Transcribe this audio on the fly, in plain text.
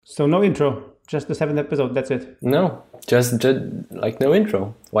So no intro, just the seventh episode. That's it. No, just like no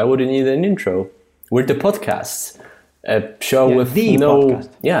intro. Why would you need an intro? We're the podcast, a show with the podcast.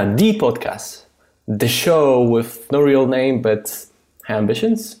 The podcast, the show with no real name but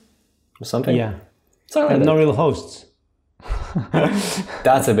ambitions or something. Yeah, Something and like no real hosts. that.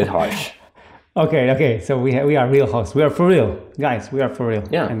 That's a bit harsh. Okay. So we are real hosts. We are for real, guys. We are for real.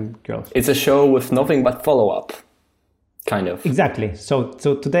 Yeah. And girls. It's a show with nothing but follow up, kind of. Exactly. So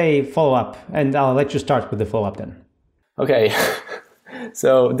today follow up, and I'll let you start with the follow up then. Okay,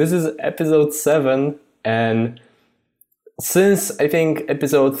 so this is episode 7, and since I think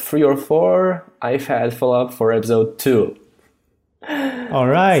episode 3 or 4, I've had follow-up for episode 2. All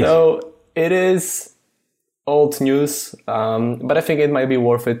right. So it is old news, but I think it might be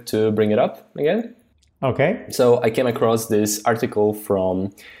worth it to bring it up again. Okay. So I came across this article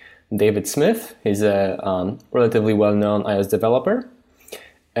from David Smith. He's a relatively well-known iOS developer.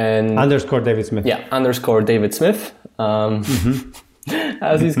 And _ David Smith. Yeah, _ David Smith,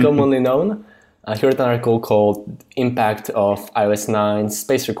 as he's commonly known. He wrote an article called Impact of iOS 9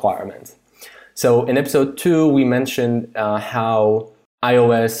 Space Requirement. So in episode 2, we mentioned how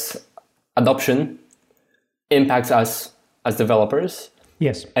iOS adoption impacts us as developers.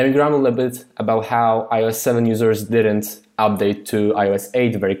 Yes. And we grumbled a bit about how iOS 7 users didn't update to iOS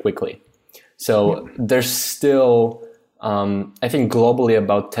 8 very quickly. So there's still, I think globally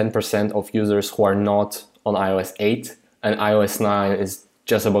about 10% of users who are not on iOS 8, and iOS 9 is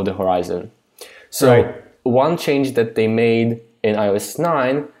just above the horizon. So One change that they made in iOS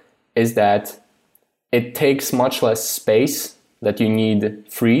 9 is that it takes much less space that you need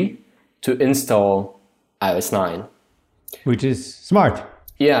free to install iOS 9. Which is smart.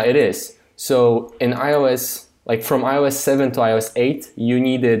 Yeah, it is. So in iOS, like from iOS 7 to iOS 8, you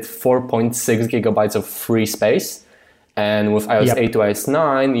needed 4.6 gigabytes of free space. And with iOS 8 to iOS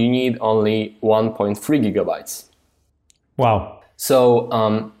 9, you need only 1.3 gigabytes. Wow. So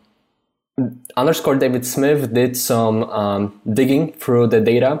 _ David Smith did some digging through the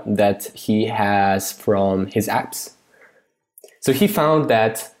data that he has from his apps. So he found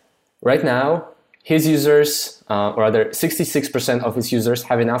that right now, his users, or rather 66% of his users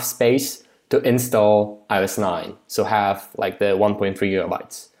have enough space to install iOS 9. So have like the 1.3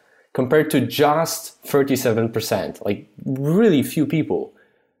 gigabytes. Compared to just 37%, like really few people,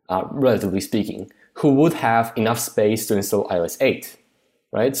 relatively speaking, who would have enough space to install iOS 8,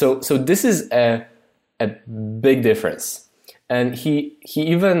 right? So this is a big difference. And he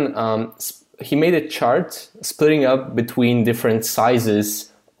even he made a chart splitting up between different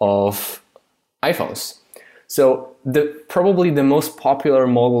sizes of iPhones. So probably the most popular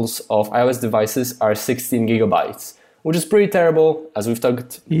models of iOS devices are 16 gigabytes, which is pretty terrible, as we've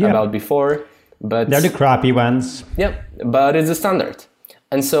talked about before. But they're the crappy ones. Yeah, but it's the standard.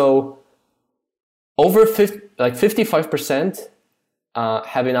 And so over 55%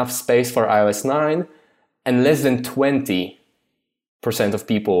 have enough space for iOS 9, and less than 20% of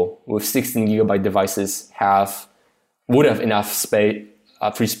people with 16 gigabyte devices would have enough space,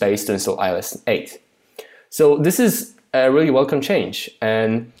 free space to install iOS 8. So this is a really welcome change,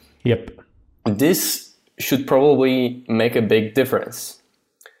 and this should probably make a big difference.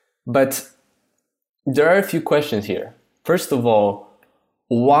 But there are a few questions here. First of all,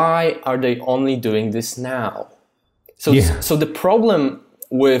 why are they only doing this now? So the problem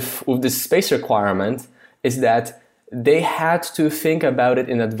with this space requirement is that they had to think about it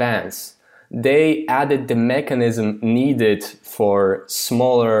in advance. They added the mechanism needed for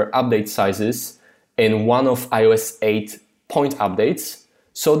smaller update sizes in one of iOS 8 point updates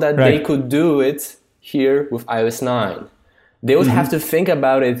so that they could do it here with iOS 9. They would have to think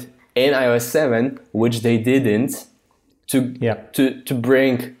about it in iOS 7, which they didn't, to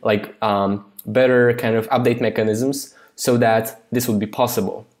bring like better kind of update mechanisms so that this would be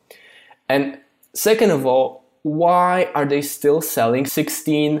possible. And second of all, why are they still selling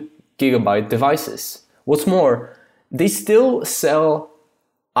 16 gigabyte devices? What's more, they still sell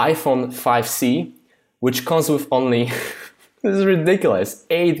iPhone 5C, which comes with only, this is ridiculous,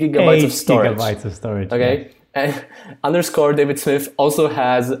 8 gigabytes of storage. 8 gigabytes of storage. Okay, and _ David Smith also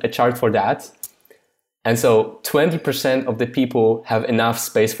has a chart for that. And so 20% of the people have enough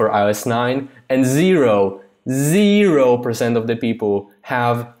space for iOS 9, and 0% of the people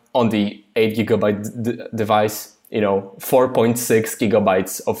have on the 8 gigabyte device, 4.6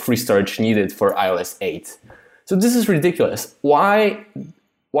 gigabytes of free storage needed for iOS 8. So this is ridiculous. Why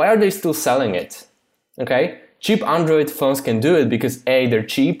are they still selling it? Okay, cheap Android phones can do it because A, they're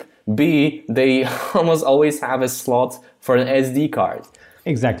cheap, B, they almost always have a slot for an SD card.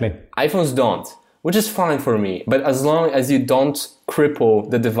 Exactly. iPhones don't. which is fine for me. But as long as you don't cripple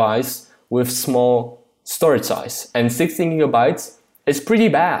the device with small storage size, and 16 gigabytes is pretty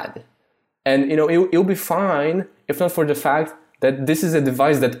bad. And it'll be fine if not for the fact that this is a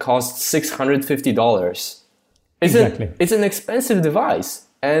device that costs $650. Exactly. It's an expensive device,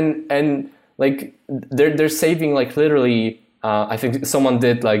 and like they're saving like literally. I think someone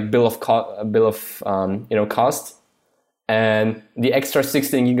did like bill of cost, and the extra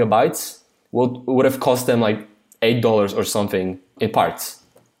 16 gigabytes would have cost them like $8 or something in parts,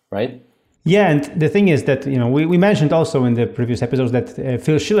 right? Yeah, and the thing is that we mentioned also in the previous episodes that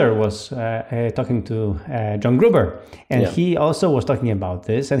Phil Schiller was talking to John Gruber, and he also was talking about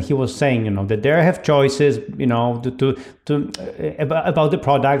this, and he was saying that they have choices, about the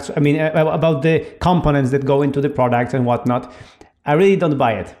products. I mean, about the components that go into the products and whatnot. I really don't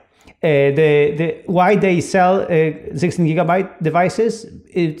buy it. The why they sell 16 gigabyte devices,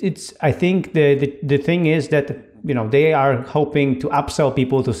 it's I think the thing is that they are hoping to upsell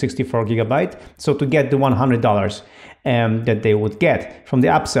people to 64 gigabyte, so to get the $100 that they would get from the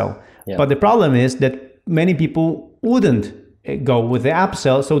upsell. Yeah. But the problem is that many people wouldn't go with the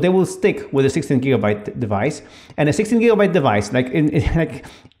upsell, so they will stick with a 16 gigabyte device. And a 16 gigabyte device, the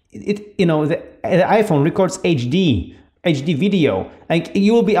iPhone records HD video, like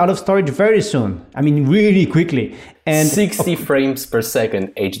you will be out of storage very soon. I mean, really quickly. And 60 frames per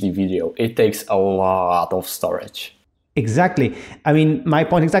second HD video. It takes a lot of storage. Exactly. I mean, my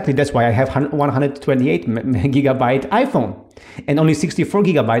point exactly. That's why I have 128 gigabyte iPhone and only 64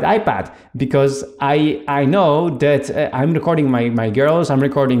 gigabyte iPad, because I know that I'm recording my girls, I'm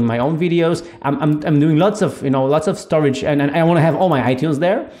recording my own videos, I'm doing lots of storage, and I want to have all my iTunes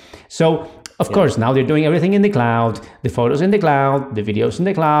there. So of course, now they're doing everything in the cloud, the photos in the cloud, the videos in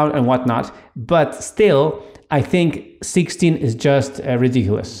the cloud, and whatnot. But still, I think 16 is just a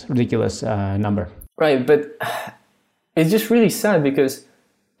ridiculous number. Right, but it's just really sad because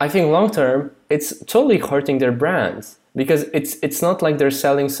I think long term, it's totally hurting their brands, because it's not like they're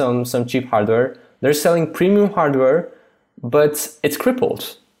selling some cheap hardware. They're selling premium hardware, but it's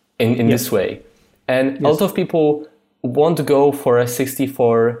crippled in this way. And a lot of people want to go for a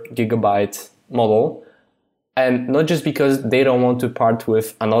 64 gigabyte model, and not just because they don't want to part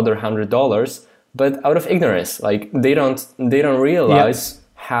with another $100, but out of ignorance. Like they don't realize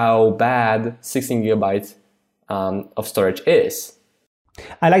how bad 16 gigabyte of storage is.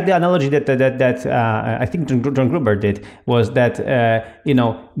 I like the analogy that I think John Gruber did, was that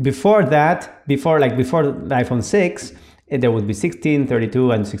before the iPhone 6, there would be 16,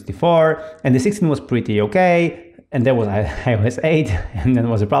 32, and 64, and the 16 was pretty okay. And there was iOS 8, and then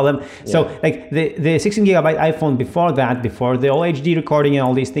was a problem. Yeah. So like the 16 gigabyte iPhone before that, before the all HD recording and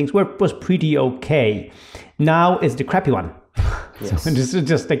all these things, was pretty okay. Now it's the crappy one. Yes. So it's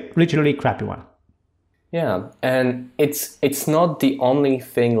just like literally crappy one. Yeah, and it's not the only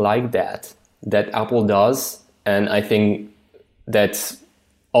thing like that Apple does, and I think that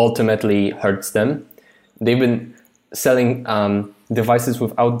ultimately hurts them. They've been selling devices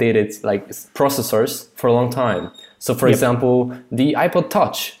with outdated processors for a long time. So for example, the iPod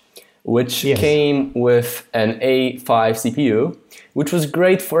Touch, which came with an A5 CPU, which was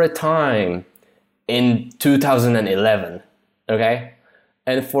great for a time in 2011, okay?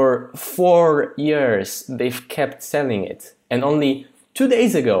 And for 4 years, they've kept selling it. And only 2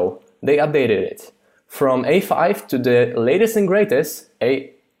 days ago, they updated it from A5 to the latest and greatest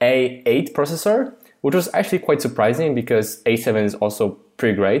A8 processor, which was actually quite surprising because A7 is also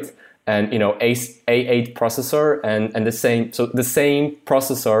pretty great. And A8 processor and the same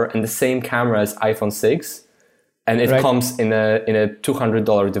processor and the same camera as iPhone 6, and it comes in a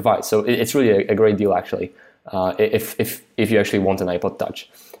 $200 device. So it's really a great deal actually, if you actually want an iPod Touch.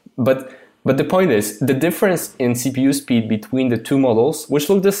 But the point is, the difference in CPU speed between the two models, which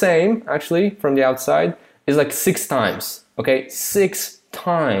look the same actually from the outside, is like 6 times. Okay, 6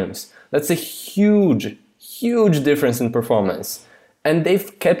 times. That's a huge difference in performance. And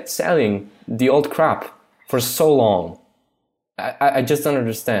they've kept selling the old crap for so long. I just don't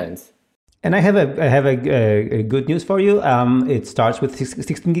understand. And I have a good news for you. It starts with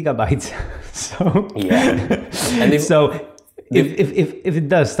 16 gigabytes. So yeah. And if it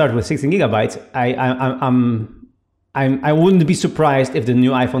does start with 16 gigabytes, I wouldn't be surprised if the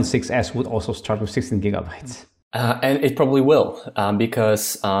new iPhone 6s would also start with 16 gigabytes. And it probably will,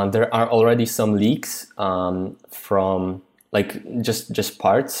 because there are already some leaks from just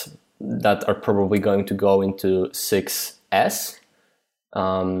parts that are probably going to go into 6S.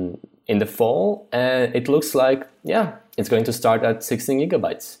 in the fall, and it looks like, yeah, it's going to start at 16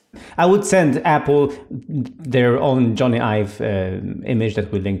 gigabytes. I would send Apple their own Johnny Ive image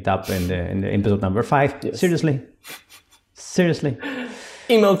that we linked up in the episode number 5. Yes. Seriously.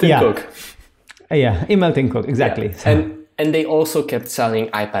 Email Tim Cook. Yeah, email Tim Cook, exactly. Yeah. And they also kept selling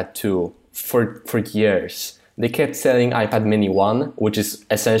iPad 2 for years. They kept selling iPad Mini 1, which is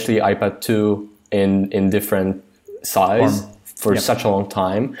essentially iPad 2 in different size for such a long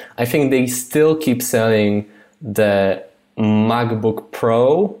time. I think they still keep selling the MacBook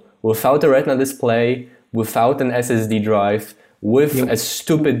Pro without a Retina display, without an SSD drive, with a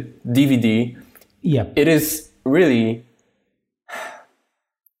stupid DVD. Yeah. It is really,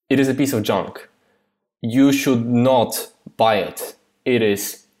 it is a piece of junk. You should not buy it. It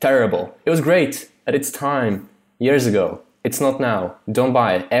is terrible. It was great at its time, years ago. It's not now. Don't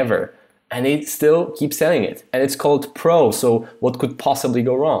buy it, ever. And they still keep selling it. And it's called Pro, so what could possibly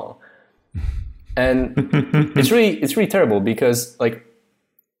go wrong? And it's really terrible because, like,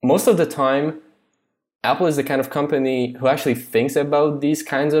 most of the time, Apple is the kind of company who actually thinks about these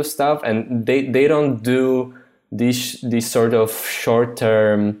kinds of stuff, and they don't do these sort of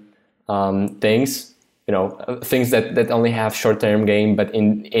short-term things. You know, things that only have short-term gain, but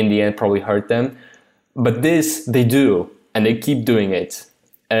in the end probably hurt them. But this, they do, and they keep doing it.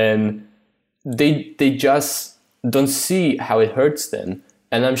 And they just don't see how it hurts them.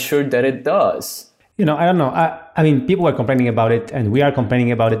 And I'm sure that it does. You know, I don't know. I mean, people are complaining about it, and we are complaining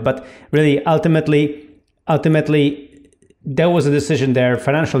about it. But really, ultimately, there was a decision there,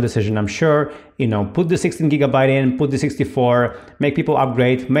 financial decision, I'm sure. You know, put the 16 gigabyte in, put the 64, make people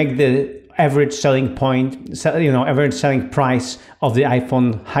upgrade, make the average selling point, average selling price of the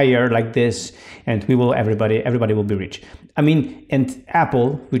iPhone higher like this, and everybody will be rich. I mean, and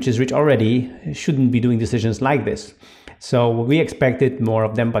Apple, which is rich already, shouldn't be doing decisions like this. So we expected more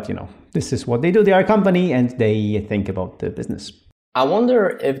of them, but this is what they do. They are a company and they think about the business. I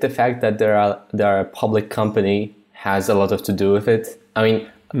wonder if the fact that they're a public company has a lot to do with it. I mean,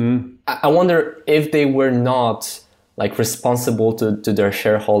 I wonder if they were not like responsible to their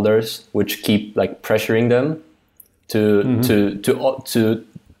shareholders, which keep like pressuring them to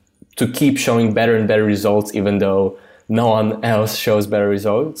keep showing better and better results, even though no one else shows better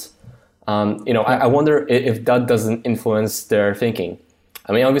results. I wonder if that doesn't influence their thinking.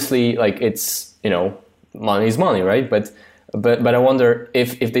 I mean, obviously, like it's money is money, right? But I wonder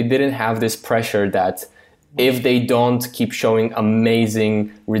if they didn't have this pressure that if they don't keep showing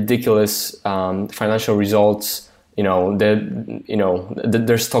amazing, ridiculous financial results,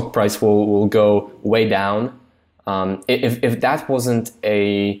 their stock price will go way down. If that wasn't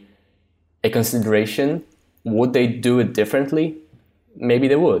a consideration, would they do it differently? Maybe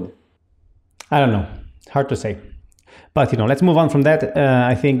they would. I don't know. Hard to say. But let's move on from that.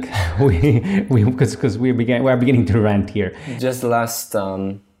 I think because we are beginning to rant here. Just the last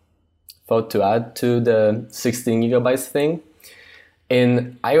thought to add to the 16 gigabytes thing.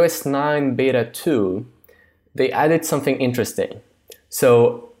 In iOS 9 Beta 2, they added something interesting.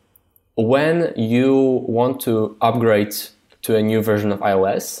 So when you want to upgrade to a new version of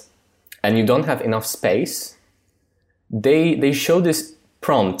iOS and you don't have enough space, they show this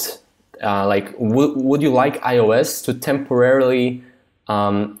prompt. Would you like iOS to temporarily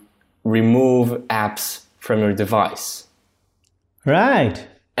remove apps from your device? Right.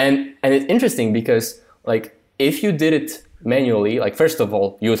 And it's interesting because if you did it manually, first of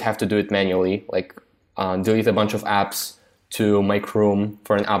all, you would have to do it manually, delete a bunch of apps to make room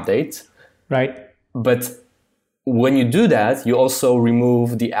for an update. Right. But when you do that, you also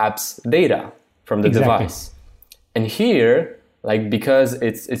remove the app's data from the device. And here, because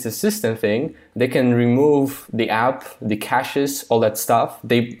it's a system thing, they can remove the app, the caches, all that stuff.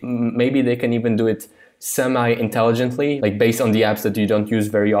 Maybe they can even do it semi-intelligently, based on the apps that you don't use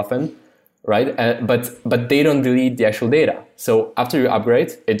very often, right? But they don't delete the actual data. So after you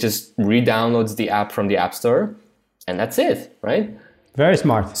upgrade, it just re-downloads the app from the App Store, and that's it, right? Very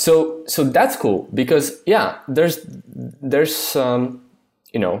smart. So that's cool because there's the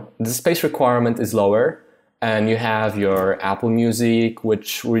space requirement is lower. And you have your Apple Music,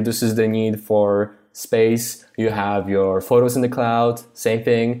 which reduces the need for space. You have your photos in the cloud, same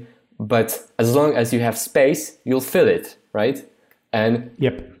thing. But as long as you have space, you'll fill it, right? And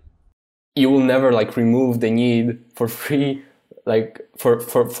you will never remove the need for free,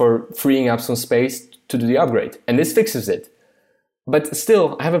 for freeing up some space to do the upgrade. And this fixes it. But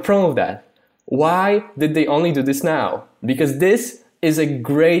still, I have a problem with that. Why did they only do this now? Because this is a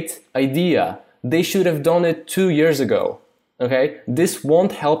great idea. They should have done it 2 years ago, okay? This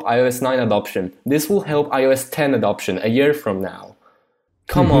won't help iOS 9 adoption. This will help iOS 10 adoption a year from now.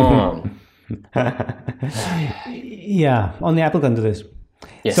 Come on. Yeah, only Apple can do this.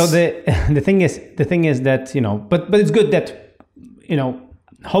 Yes. So the thing is that, but it's good that,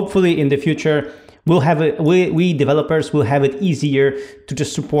 hopefully in the future we'll have we developers will have it easier to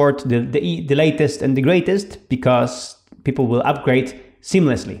just support the latest and the greatest, because people will upgrade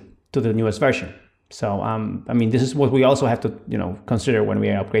seamlessly to the newest version. So this is what we also have to consider when we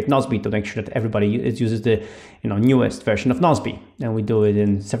upgrade Nozbe, to make sure that everybody uses the newest version of Nozbe, and we do it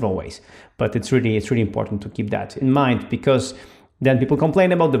in several ways. But it's really important to keep that in mind, because then people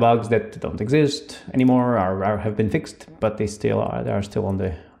complain about the bugs that don't exist anymore or have been fixed, but they are still on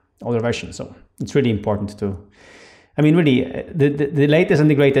the older version. So it's really important to, really the latest and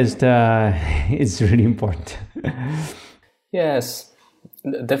the greatest is really important. Yes.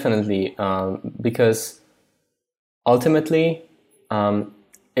 Definitely, because ultimately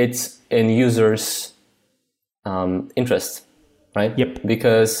it's in users' interest, right? Yep.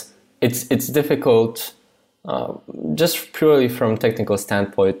 Because it's difficult, just purely from technical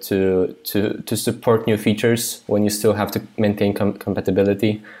standpoint, to support new features when you still have to maintain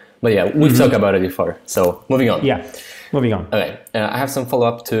compatibility. But yeah, we've talked about it before. So moving on. Yeah, moving on. Okay, I have some follow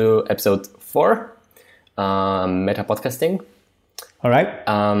up to episode 4, meta podcasting. All right.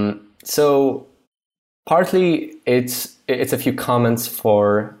 So partly it's a few comments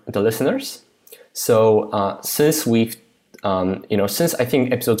for the listeners. So since we've, since I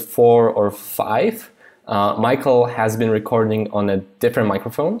think episode 4 or 5, Michael has been recording on a different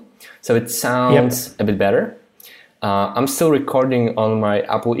microphone, so it sounds a bit better. I'm still recording on my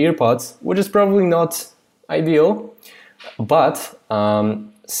Apple EarPods, which is probably not ideal, but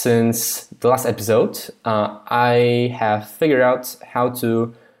since the last episode, I have figured out how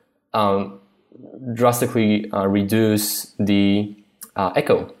to drastically reduce the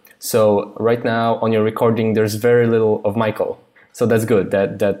echo. So right now on your recording, there's very little of Michael. So that's good.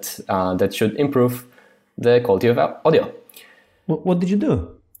 That should improve the quality of audio. What did you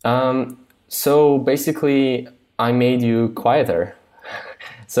do? So basically, I made you quieter.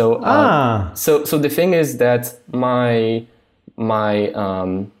 So the thing is that my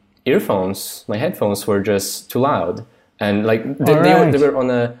earphones, my headphones were just too loud, and they were on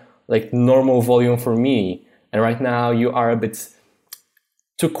a normal volume for me. And right now you are a bit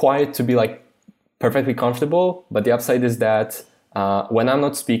too quiet to be perfectly comfortable. But the upside is that when I'm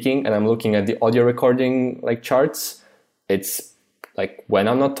not speaking and I'm looking at the audio recording charts, it's when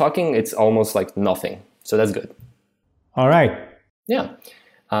I'm not talking, it's almost nothing. So that's good. All right. Yeah.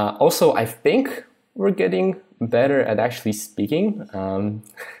 Also, I think we're getting better at actually speaking.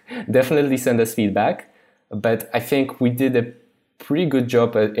 Definitely send us feedback. But I think we did a pretty good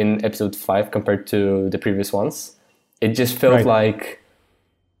job in episode 5 compared to the previous ones. It just felt like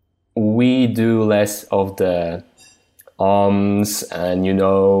we do less of the ums and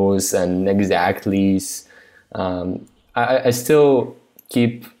and exactlys. I still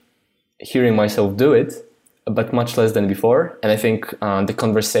keep hearing myself do it, but much less than before. And I think the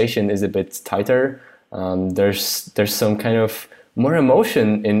conversation is a bit tighter. There's some kind of more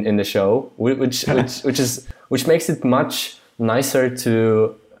emotion in the show, which makes it much nicer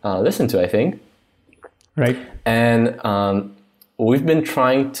to listen to, I think. Right. And we've been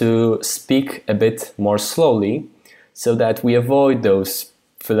trying to speak a bit more slowly so that we avoid those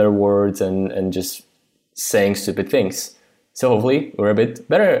filler words and just saying stupid things. So hopefully we're a bit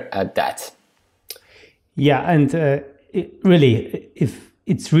better at that. Yeah, and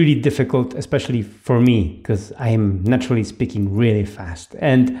it's really difficult, especially for me, because I am naturally speaking really fast.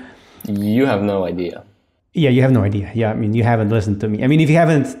 And you have no idea. Yeah, you have no idea. Yeah, you haven't listened to me. If you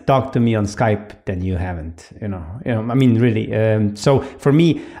haven't talked to me on Skype, then you haven't. Really. So for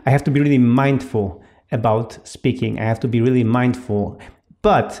me, I have to be really mindful about speaking. I have to be really mindful.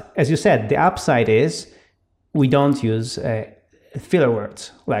 But as you said, the upside is we don't use filler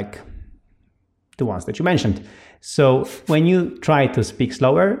words like the ones that you mentioned. So when you try to speak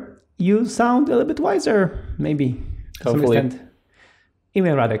slower, you sound a little bit wiser, maybe. Hopefully.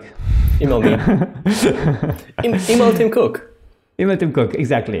 Email Radek. Email me. Email Tim Cook. Email Tim Cook,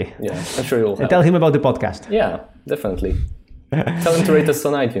 exactly. Yeah, I'm sure you'll help. And tell him about the podcast. Yeah, definitely. Tell him to rate us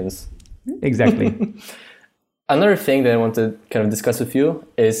on iTunes. Exactly. Another thing that I want to kind of discuss with you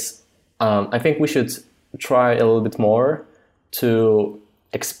is I think we should try a little bit more to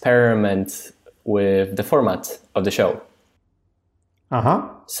experiment with the format of the show.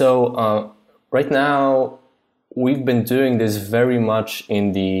 So right now, we've been doing this very much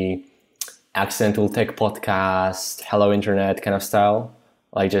in the Accidental Tech Podcast, Hello Internet kind of style,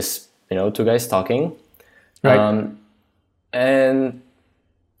 just, two guys talking. Right. And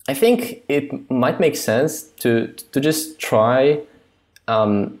I think it might make sense to just try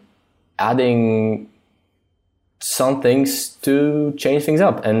adding some things to change things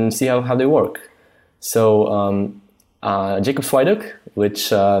up and see how they work. So Jacob Swiduk,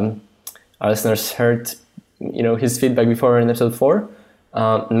 which our listeners heard, his feedback before in episode 4,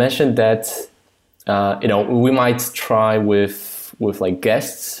 mentioned that we might try with like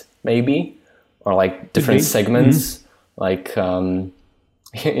guests maybe, or like different segments, like one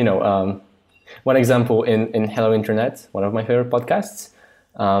example in Hello Internet, one of my favorite podcasts.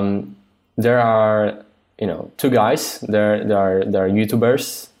 There are two guys. They're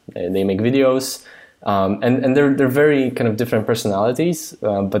YouTubers. They make videos, and they're very kind of different personalities.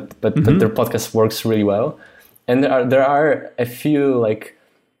 But their podcast works really well. And there are a few like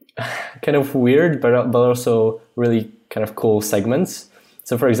kind of weird, but also really kind of cool segments.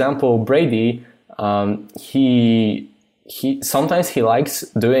 So, for example, Brady, he sometimes he likes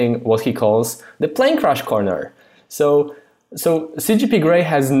doing what he calls the plane crash corner. So CGP Grey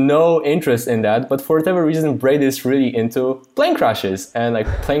has no interest in that, but for whatever reason, Brady is really into plane crashes and like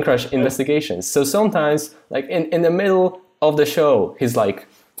plane crash investigations. So sometimes, like in the middle of the show, he's like,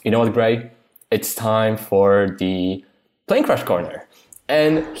 you know what, Grey? It's time for the plane crash corner.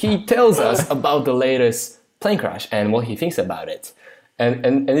 And he tells us about the latest plane crash and what he thinks about it.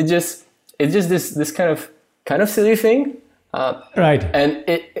 And it's just this kind of silly thing. Right. And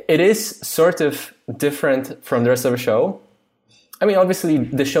it is sort of different from the rest of the show. I mean, obviously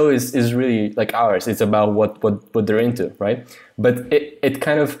the show is really like ours. It's about what they're into, right? But it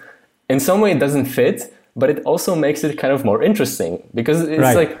kind of, in some way it doesn't fit, but it also makes it kind of more interesting because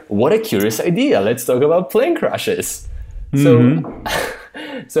it's like, what a curious idea. Let's talk about plane crashes.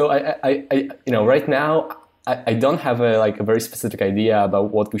 So I right now I don't have a very specific idea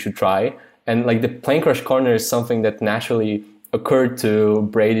about what we should try. And like the plane crash corner is something that naturally occurred to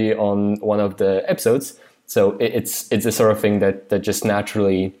Brady on one of the episodes. So it's a sort of thing that just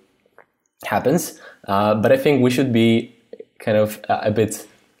naturally happens. But I think we should be kind of a bit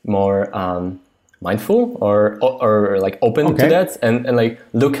more mindful or like open to that and like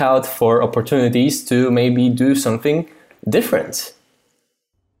look out for opportunities to maybe do something different.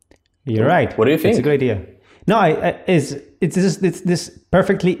 You're right. What do you think? It's a good idea. No, this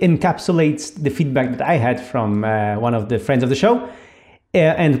perfectly encapsulates the feedback that I had from one of the friends of the show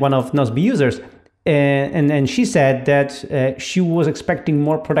and one of Nozbe users. And she said that she was expecting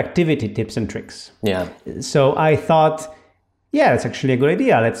more productivity tips and tricks. Yeah. So I thought, yeah, that's actually a good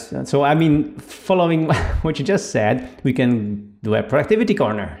idea. So I mean, following what you just said, we can do a productivity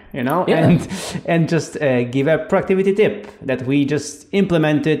corner, and just give a productivity tip that we just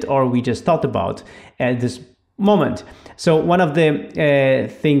implemented or we just thought about at this moment. So one of the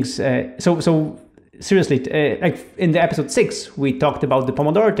things, so seriously, like in the episode 6, we talked about the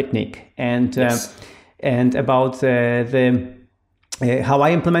Pomodoro technique and about how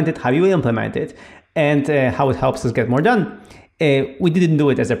I implement it, how you implement it, and how it helps us get more done. We didn't do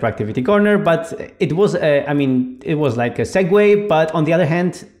it as a productivity corner, but it was, it was like a segue. But on the other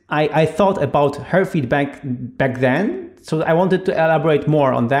hand, I thought about her feedback back then. So I wanted to elaborate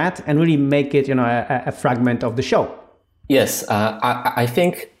more on that and really make it, a fragment of the show. Yes, I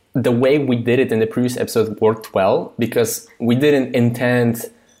think the way we did it in the previous episode worked well because we didn't intend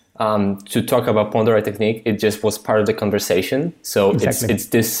to talk about Pomodoro technique. It just was part of the conversation. So exactly. It's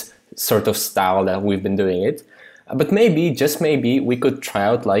this sort of style that we've been doing it. But maybe, just maybe, we could try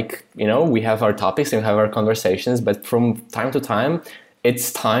out we have our topics and we have our conversations, but from time to time,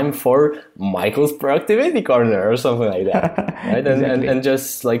 it's time for Michael's productivity corner or something like that, right? Exactly. and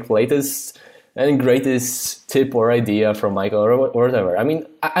just like latest and greatest tip or idea from Michael or whatever. I mean,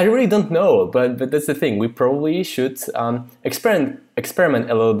 I really don't know, but that's the thing. We probably should experiment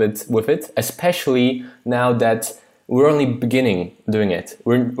a little bit with it, especially now that we're only beginning doing it.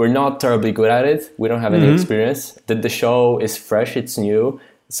 We're not terribly good at it. We don't have any experience. The show is fresh, it's new.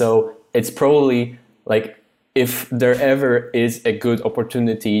 So it's probably like if there ever is a good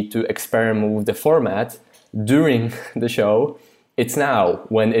opportunity to experiment with the format during the show, it's now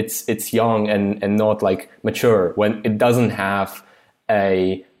when it's young and not like mature, when it doesn't have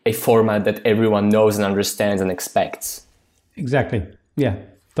a format that everyone knows and understands and expects. Exactly. Yeah,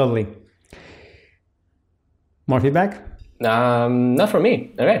 totally. More feedback? Not from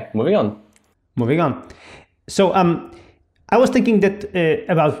me. Okay, moving on. So I was thinking that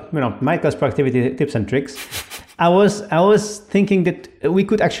about Michael's productivity tips and tricks. I was thinking that we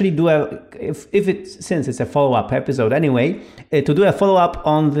could actually do since it's a follow-up episode anyway, to do a follow-up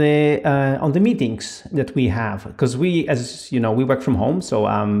on the meetings that we have, because we, as you know, we work from home. So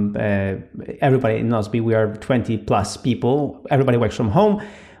everybody in Nozbe, we are 20 plus people. Everybody works from home.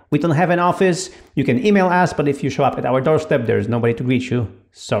 We don't have an office. You can email us, but if you show up at our doorstep, there's nobody to greet you.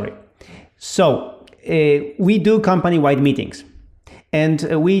 Sorry. So we do company-wide meetings, and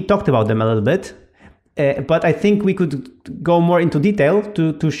we talked about them a little bit. But I think we could go more into detail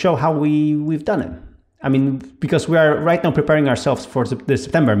to show how we've done it. I mean, because we are right now preparing ourselves for the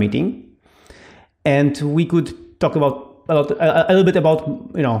September meeting, and we could talk about a little bit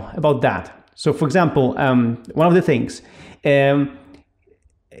about that. So, for example, one of the things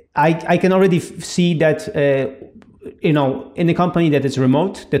I can already see that in a company that is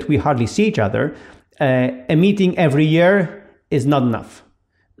remote, that we hardly see each other, a meeting every year is not enough.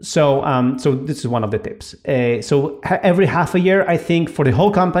 So this is one of the tips. So every half a year, I think for the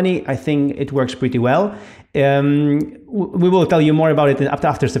whole company, I think it works pretty well. We will tell you more about it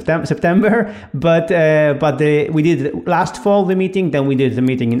after September. But we did last fall the meeting, then we did the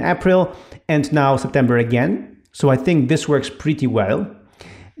meeting in April, and now September again. So I think this works pretty well.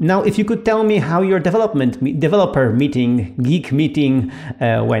 Now, if you could tell me how your developer meeting, geek meeting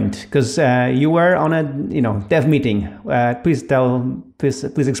went, because you were on a dev meeting. Please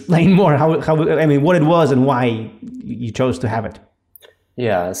explain more how what it was and why you chose to have it.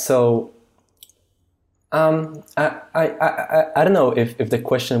 Yeah. So I don't know if the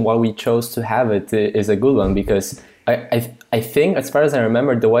question why we chose to have it is a good one, because I think, as far as I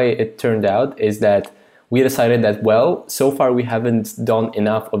remember, the way it turned out is that we decided that, well, so far we haven't done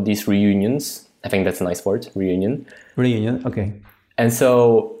enough of these reunions. I think that's a nice word, reunion. Reunion, okay. And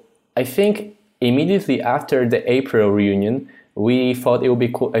so I think immediately after the April reunion, we thought it would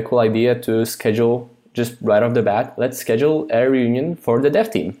be a cool idea to schedule, just right off the bat, let's schedule a reunion for the dev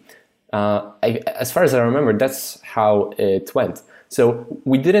team. As far as I remember, that's how it went. So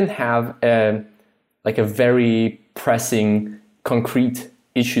we didn't have a very pressing, concrete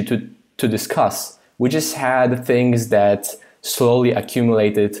issue to discuss. We just had things that slowly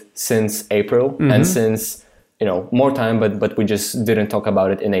accumulated since April, and since more time, but we just didn't talk about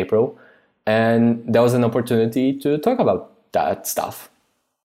it in April, and that was an opportunity to talk about that stuff.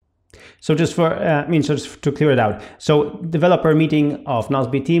 So just to clear it out, so developer meeting of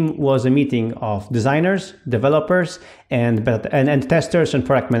Nozbe team was a meeting of designers, developers, and testers and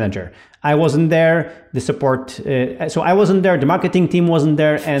product manager. I wasn't there. The support, so I wasn't there. The marketing team wasn't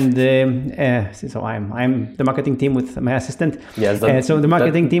there, and so I'm the marketing team with my assistant. Yes. So the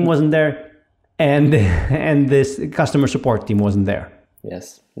marketing team wasn't there, and this customer support team wasn't there.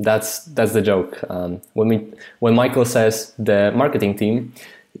 Yes, that's the joke. When Michael says the marketing team,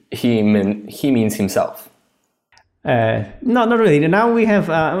 he means himself. No, not really. Now we have,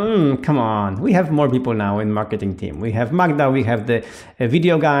 come on, we have more people now in marketing team. We have Magda, we have the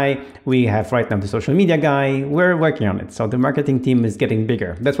video guy, we have right now the social media guy. We're working on it. So the marketing team is getting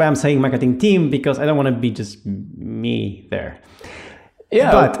bigger. That's why I'm saying marketing team, because I don't want to be just me there.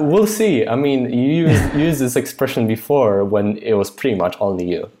 Yeah, but we'll see. I mean, you used this expression before when it was pretty much only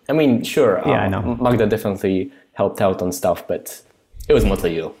you. I mean, sure, I know. Magda definitely helped out on stuff, but it was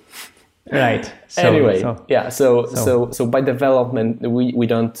mostly you. Right. So by development, we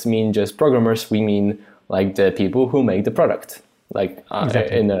don't mean just programmers. We mean like the people who make the product, like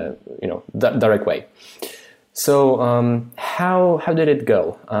exactly. in a direct way. So how did it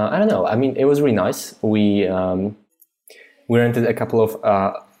go? I don't know. I mean, it was really nice. We rented a couple of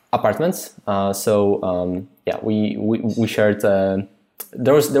apartments. We shared.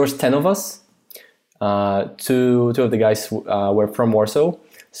 There was 10 of us. Two of the guys were from Warsaw.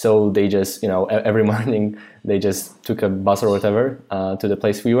 So they just, every morning they just took a bus or whatever to the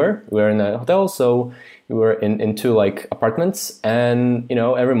place we were. We were in a hotel, so we were in two apartments. And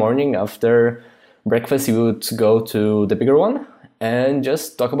every morning after breakfast, we would go to the bigger one and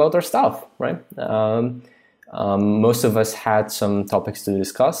just talk about our stuff, right? Most of us had some topics to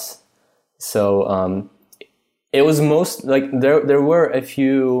discuss. So it was there were a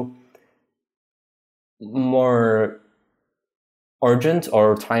few more urgent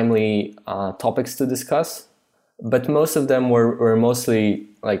or timely topics to discuss, but most of them were mostly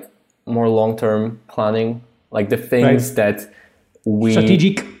more long-term planning, like the things that we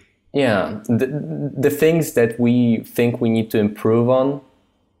strategic. Yeah, the things that we think we need to improve on.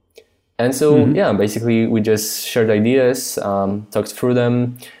 And so basically we just shared ideas, talked through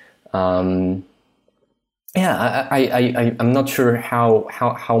them. I'm not sure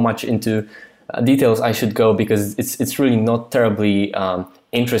how much into details I should go, because it's really not terribly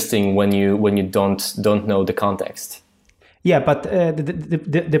interesting when you don't know the context. Yeah, but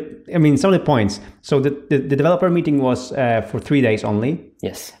some of the points. So the developer meeting was for 3 days only.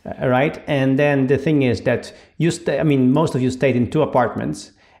 Yes. Right, and then the thing is that most of you stayed in two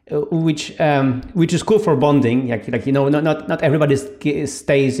apartments, which is cool for bonding. Like not everybody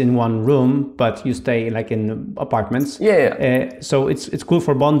stays in one room, but you stay like in apartments. So it's cool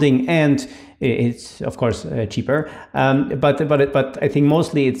for bonding, and it's of course cheaper. But I think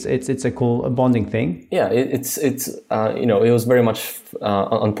mostly it's a cool bonding thing. Yeah, it's it was very much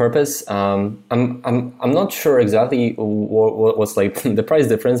on purpose. I'm not sure exactly what was like the price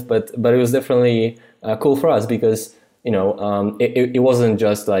difference, but it was definitely cool for us because it wasn't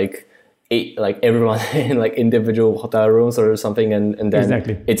just like everyone in like individual hotel rooms or something, and then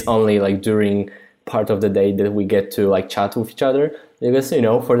Exactly. It's only like during part of the day that we get to like chat with each other, because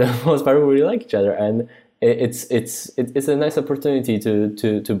for the most part we really like each other, and it's a nice opportunity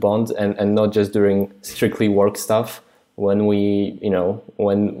to bond and not just during strictly work stuff when we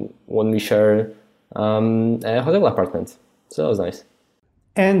when we share a hotel apartment. So that was nice.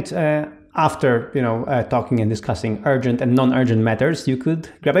 And after talking and discussing urgent and non-urgent matters, you could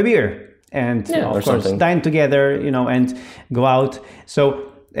grab a beer and of course something. dine together, and go out. So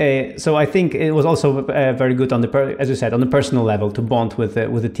I think it was also very good as you said, on the personal level to bond with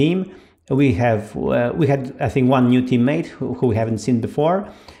the team. We had I think one new teammate who we haven't seen before.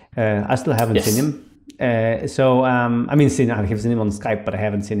 I still haven't seen him. I have seen him on Skype, but I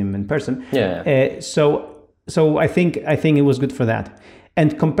haven't seen him in person. Yeah. So I think it was good for that.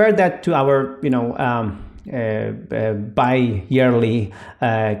 And compare that to our, bi-yearly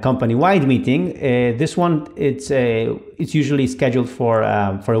company-wide meeting. This one, it's usually scheduled for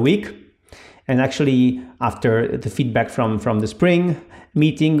a week. And actually, after the feedback from the spring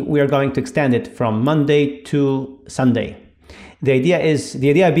meeting, we are going to extend it from Monday to Sunday. The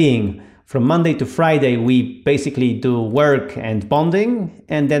idea being, from Monday to Friday, we basically do work and bonding,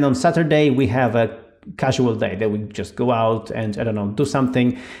 and then on Saturday we have a casual day that we just go out and do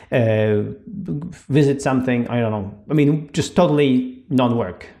something, visit something. I don't know. I mean, just totally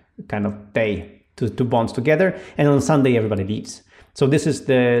non-work kind of day to bond together. And on Sunday everybody leaves. So this is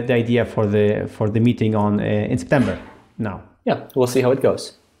the idea for the meeting in September now. Yeah, we'll see how it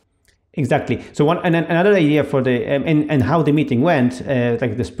goes. Exactly. So another idea for and how the meeting went,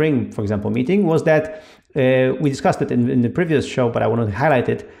 like the spring, for example, meeting, was that we discussed it in the previous show, but I want to highlight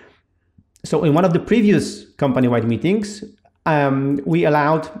it. So in one of the previous company-wide meetings, we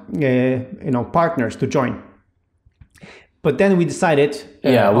allowed partners to join. But then we decided...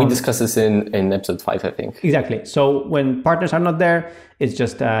 we discussed this in episode 5, I think. Exactly. So when partners are not there, it's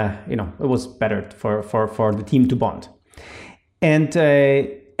just, it was better for the team to bond. And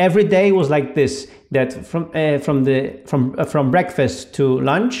every day was like this, that from breakfast to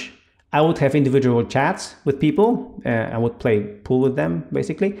lunch, I would have individual chats with people. I would play pool with them,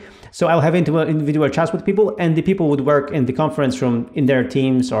 basically. So I'll have individual chats with people, and the people would work in the conference room in their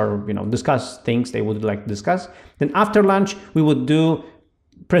teams, or discuss things they would like to discuss. Then after lunch, we would do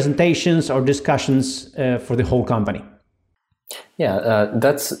presentations or discussions for the whole company. Yeah,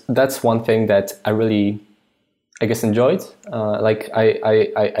 that's one thing that I really, I guess, enjoyed.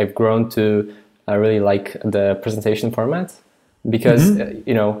 I've grown to really like the presentation format because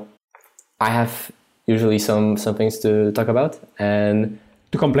I have usually some things to talk about and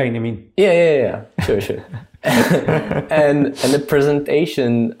to complain. I mean, yeah, sure. and the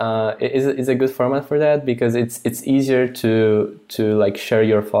presentation is a good format for that because it's easier to like share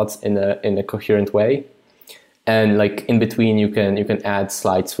your thoughts in a coherent way, and like in between you can add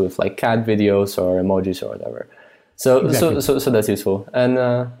slides with like cat videos or emojis or whatever. So exactly. so that's useful, and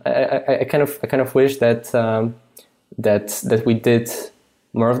I kind of wish that we did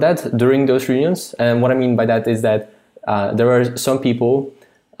more of that during those reunions. And what I mean by that is that there were some people,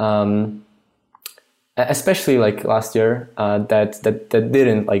 especially like last year, that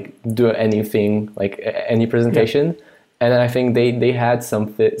didn't like do anything, like any presentation. Yeah. And I think they had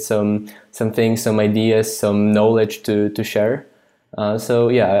some things, some ideas, some knowledge to share. So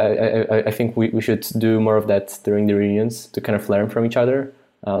yeah, I think we should do more of that during the reunions to kind of learn from each other.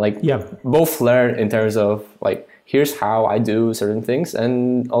 Both learn in terms of like, here's how I do certain things,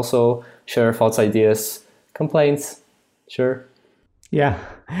 and also share thoughts, ideas, complaints. Sure. Yeah.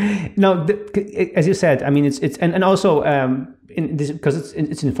 No, as you said, I mean, it's and also in this, because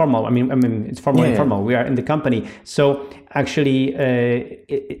it's informal. I mean, it's formal, informal. Yeah. We are in the company, so actually,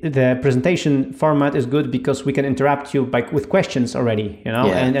 the presentation format is good because we can interrupt you with questions already,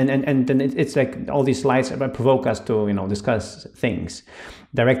 Yeah. And then it's like all these slides provoke us to discuss things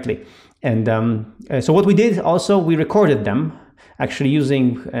directly. And so what we did also, we recorded them, actually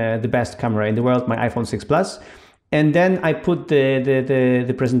using the best camera in the world, my iPhone 6 Plus. And then I put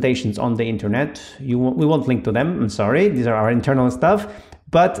the presentations on the internet. We won't link to them, I'm sorry. These are our internal stuff.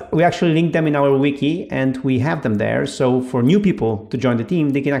 But we actually link them in our wiki and we have them there. So for new people to join the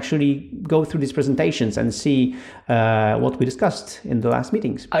team, they can actually go through these presentations and see what we discussed in the last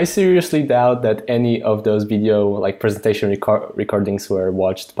meetings. I seriously doubt that any of those video like presentation recordings were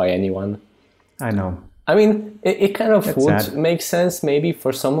watched by anyone. I know. I mean, it kind of That's would sad. make sense maybe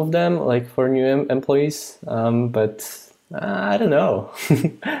for some of them, like for new employees, but I don't know.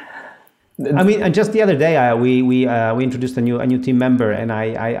 I mean, and just the other day, we introduced a new team member, and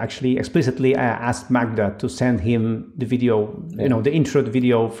I actually explicitly asked Magda to send him the video, the intro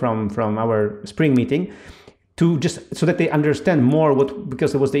video from our spring meeting, to just so that they understand more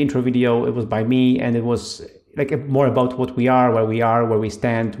because it was the intro video, it was by me, and it was like more about what we are, where we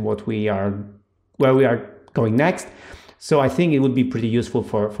stand, where we are going next. So I think it would be pretty useful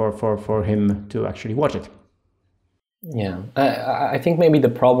for him to actually watch it. Yeah, I think maybe the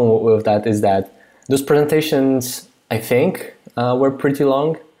problem with that is that those presentations, I think, were pretty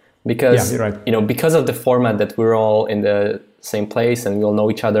long because, you're right. Because of the format that we're all in the same place and we all know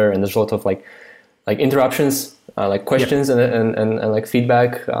each other, and there's a lot of like interruptions, like questions and like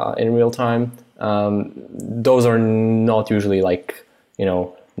feedback in real time. Those are not usually like,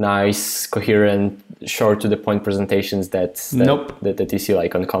 nice, coherent, short to the point presentations that you see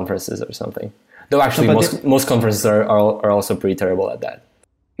like on conferences or something. Though actually, most conferences are also pretty terrible at that.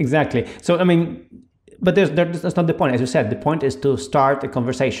 Exactly. So I mean, but that's not the point. As you said, the point is to start a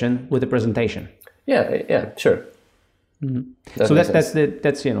conversation with a presentation. Yeah, sure. Mm-hmm. So that's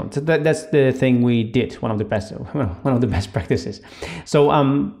the thing we did. One of the best practices. So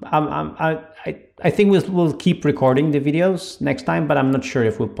I think we'll keep recording the videos next time, but I'm not sure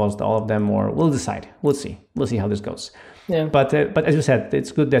if we'll post all of them or we'll decide. We'll see how this goes. Yeah. But as you said,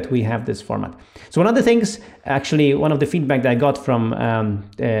 it's good that we have this format. So one of the things, actually, one of the feedback that I got from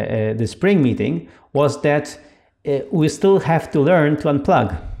the spring meeting was that we still have to learn to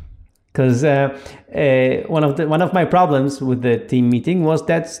unplug. Because one of my problems with the team meeting was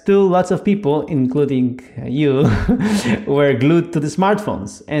that still lots of people, including you, were glued to the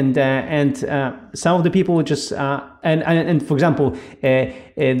smartphones, and some of the people would just and for example,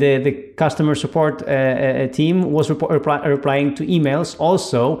 the customer support team was replying to emails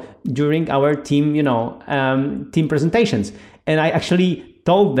also during our team team presentations, and I actually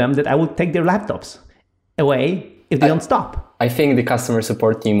told them that I would take their laptops away if they don't stop. I think the customer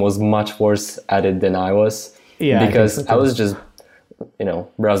support team was much worse at it than I was. Yeah, because I was just,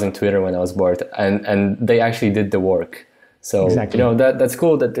 browsing Twitter when I was bored, and they actually did the work. So exactly. That's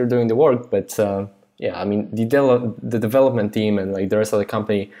cool that they're doing the work, but I mean the development team and like the rest of the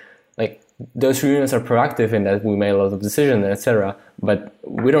company, like those reunions are proactive in that we made a lot of decisions, etc. But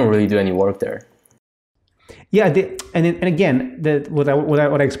we don't really do any work there. Yeah, and again, what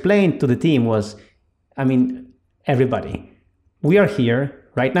I explained to the team was, I mean, everybody. We are here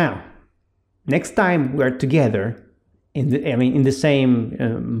right now. Next time we are together in the same,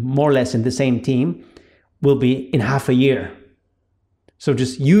 more or less in the same team, will be in half a year. So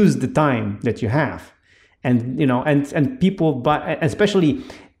just use the time that you have, and people, but especially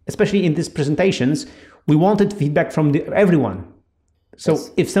in these presentations, we wanted feedback from everyone. So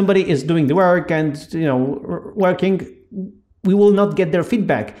yes. If somebody is doing the work and working, we will not get their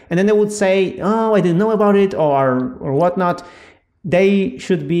feedback, and then they would say, "Oh, I didn't know about it," or whatnot. They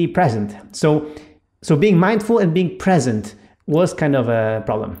should be present. So being mindful and being present was kind of a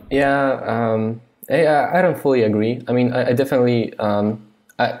problem. Yeah, I don't fully agree. I mean, I definitely,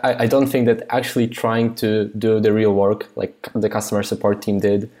 I don't think that actually trying to do the real work like the customer support team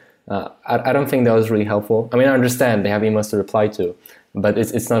did, I don't think that was really helpful. I mean, I understand they have emails to reply to, but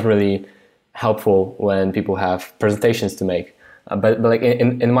it's not really helpful when people have presentations to make. But like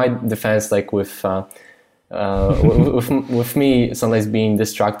in my defense, like with me sometimes being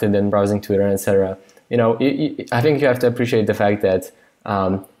distracted and browsing Twitter, etc. I think you have to appreciate the fact that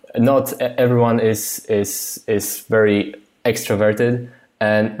not everyone is very extroverted,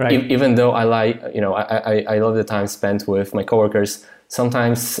 and right. Even though I love the time spent with my coworkers,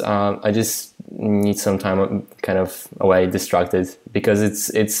 sometimes I just need some time kind of away, distracted, because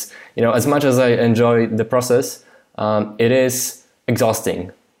it's as much as I enjoy the process, it is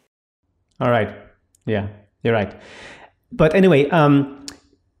exhausting. All right. Yeah, you're right. But anyway,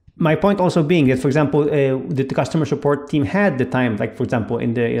 my point also being that, for example, the customer support team had the time, like for example,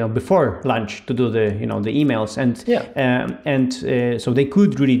 in the before lunch to do the the emails, and so they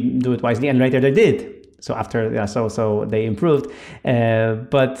could really do it wisely, and later they did. So after so they improved,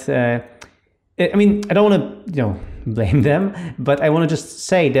 but I mean, I don't want to blame them, but I want to just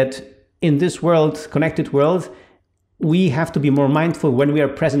say that in this world, connected world, we have to be more mindful when we are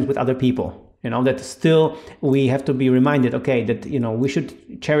present with other people. That still we have to be reminded, okay, that we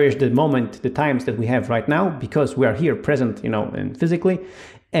should cherish the moment, the times that we have right now, because we are here present, and physically,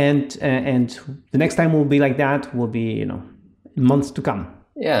 and the next time will be like that, will be months to come.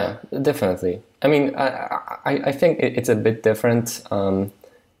 Yeah, definitely. I mean, I think it's a bit different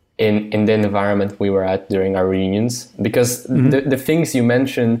in the environment we were at during our reunions, because the things you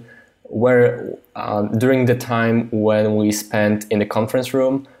mentioned were during the time when we spent in the conference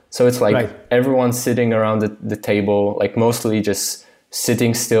room. So it's like everyone sitting around the table, like mostly just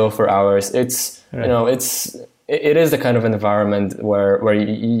sitting still for hours. It's it is the kind of environment where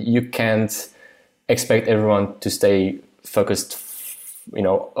you can't expect everyone to stay focused,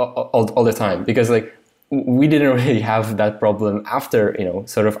 all the time, because like we didn't really have that problem after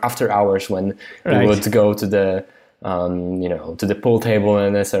sort of after hours when we would go to the to the pool table,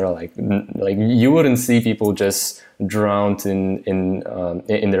 and necessarily like you wouldn't see people just drowned in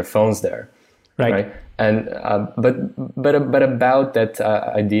their phones there, right? And but about that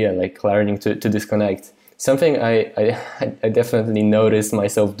idea, like learning to disconnect, something I definitely noticed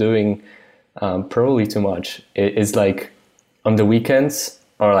myself doing probably too much is like on the weekends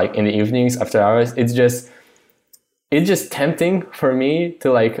or like in the evenings after hours. It's just tempting for me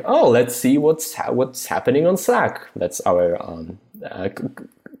to like, oh, let's see what's happening on Slack. That's our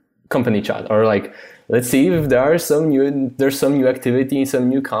company chat. Or like, let's see if there's some new activity, some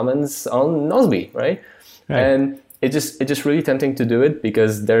new comments on Nozbe, right? And it's just really tempting to do it,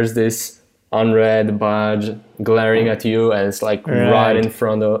 because there's this unread badge glaring at you, and it's like right in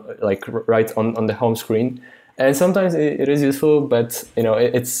front of, like right on the home screen. And sometimes it is useful, but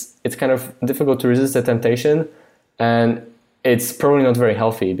it's kind of difficult to resist the temptation. And it's probably not very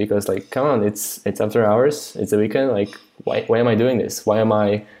healthy, because like, come on, it's after hours, it's a weekend. Like, why am I doing this? Why am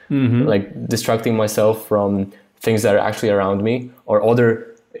I like distracting myself from things that are actually around me, or other,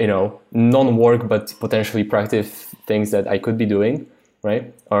 non-work but potentially productive things that I could be doing,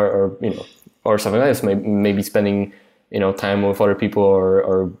 right? Or something else, maybe spending, time with other people,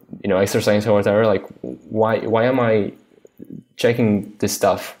 or exercising or whatever. Like, why am I checking this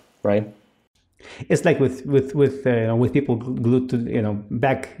stuff, right? It's like with people glued to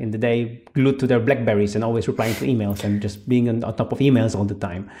back in the day, glued to their BlackBerries and always replying to emails and just being on top of emails all the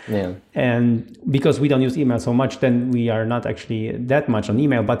time. Yeah. And because we don't use email so much, then we are not actually that much on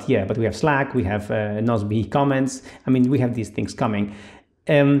email. But we have Slack, we have Nozbe comments. I mean, we have these things coming.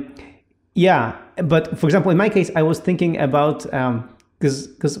 But for example, in my case, I was thinking about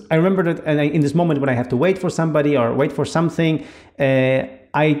because I remember that, and in this moment when I have to wait for somebody or wait for something.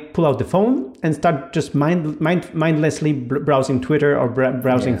 I pull out the phone and start just mindlessly browsing Twitter or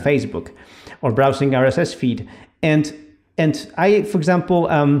browsing Facebook or browsing RSS feed. And I, for example,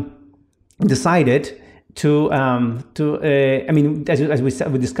 decided to I mean, as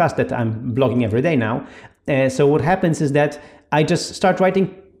we discussed, that I'm blogging every day now. So what happens is that I just start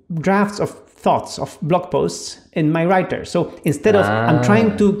writing drafts of thoughts of blog posts in my writer. So instead of, I'm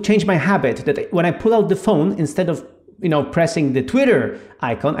trying to change my habit that when I pull out the phone, instead of pressing the Twitter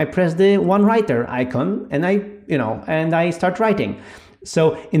icon, I press the one writer icon, and I start writing.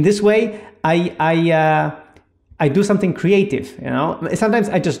 So in this way, I do something creative. Sometimes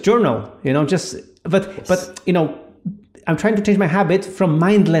I just journal. But I'm trying to change my habit from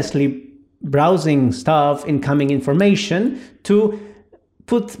mindlessly browsing stuff, incoming information, to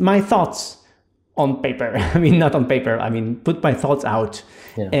put my thoughts on paper. I mean, not on paper. I mean, put my thoughts out,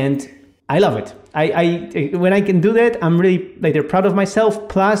 and I love it. I when I can do that, I'm really later proud of myself.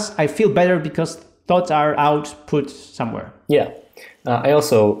 Plus, I feel better because thoughts are out, put somewhere. Yeah, I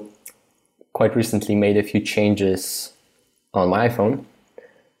also quite recently made a few changes on my iPhone.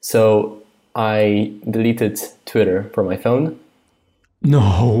 So I deleted Twitter from my phone.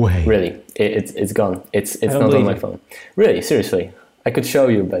 No way. Really, it's gone. It's not on my phone. Really, seriously. I could show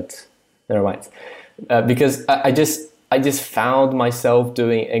you, but never mind. Because I just found myself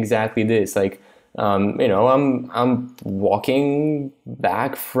doing exactly this. Like, I'm walking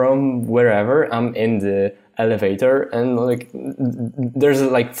back from wherever. I'm in the elevator, and like there's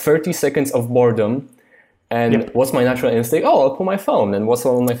like 30 seconds of boredom. And what's my natural instinct? Oh, I'll pull my phone. And what's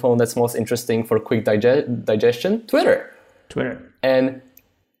on my phone that's most interesting for quick digestion? Twitter. And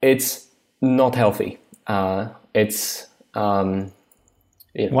it's not healthy. It's wow.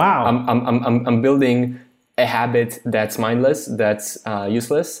 I'm building a habit that's mindless, that's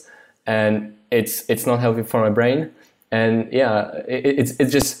useless, and it's not healthy for my brain. And it's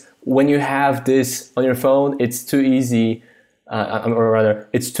just, when you have this on your phone, it's too easy, or rather,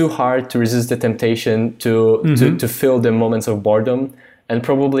 it's too hard to resist the temptation to fill the moments of boredom. And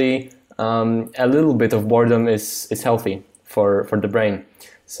probably a little bit of boredom is healthy for the brain.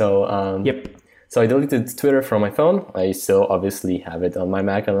 So Yep. So I deleted Twitter from my phone. I still obviously have it on my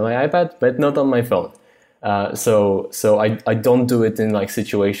Mac and on my iPad, but not on my phone. So I don't do it in like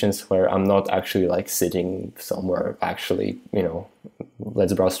situations where I'm not actually like sitting somewhere actually,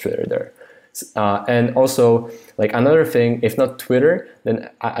 let's browse Twitter there. And also like another thing, if not Twitter, then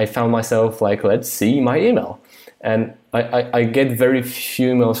I found myself like, let's see my email. And I get very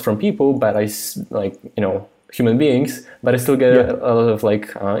few emails from people, but human beings, but I still get a lot of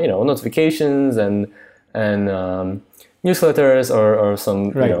like, notifications and newsletters or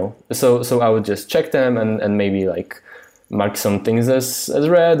some, Right. so I would just check them and maybe like mark some things as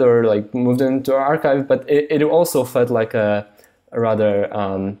read or like move them to our archive. But it also felt like a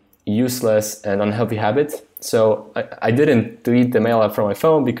rather useless and unhealthy habit. So I didn't delete the mail app from my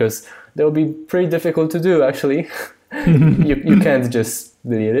phone because that would be pretty difficult to do actually. You can't just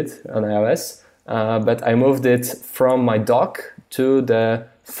delete it on iOS. But I moved it from my dock to the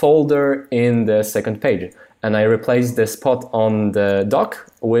folder in the second page. And I replaced the spot on the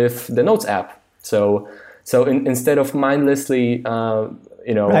dock with the Notes app. So instead of mindlessly,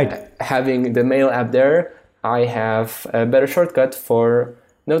 having the Mail app there, I have a better shortcut for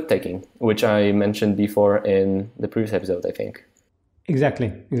note-taking, which I mentioned before in the previous episode, I think.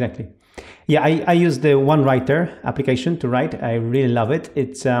 Exactly. Yeah, I use the OneWriter application to write. I really love it.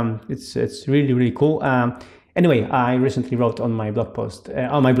 It's really, really cool. Anyway, I recently wrote on my blog post,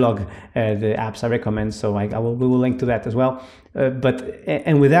 on my blog, the apps I recommend. So we will link to that as well.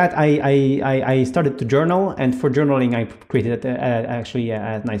 And with that, I started to journal. And for journaling, I created actually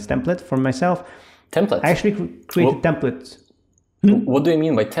a nice template for myself. Template? I actually created templates. What do you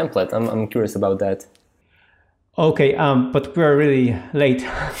mean by template? I'm curious about that. Okay, but we're really late, so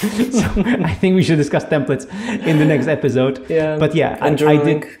I think we should discuss templates in the next episode. Yeah, but yeah, and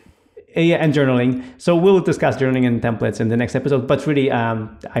journaling. And journaling. So we'll discuss journaling and templates in the next episode. But really,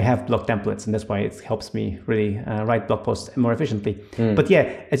 I have blog templates, and that's why it helps me really write blog posts more efficiently. But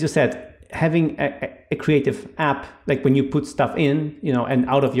yeah, as you said, having a creative app, like when you put stuff in, and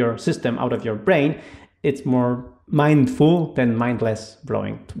out of your system, out of your brain, it's more mindful than mindless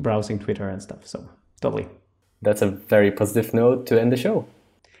browsing Twitter and stuff. So totally. That's a very positive note to end the show.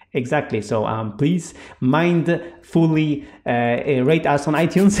 Exactly. So please mindfully rate us on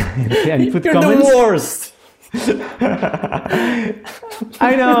iTunes and put comments. You're the worst.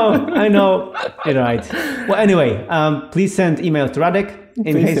 I know. You're right. Well, anyway, please send email to Radek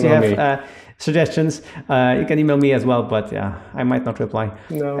in case you have suggestions. You can email me as well, but I might not reply.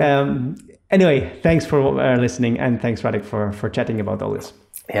 No. Anyway, thanks for listening, and thanks, Radek, for chatting about all this.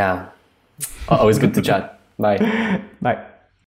 Yeah. Always good to chat. Bye. Bye.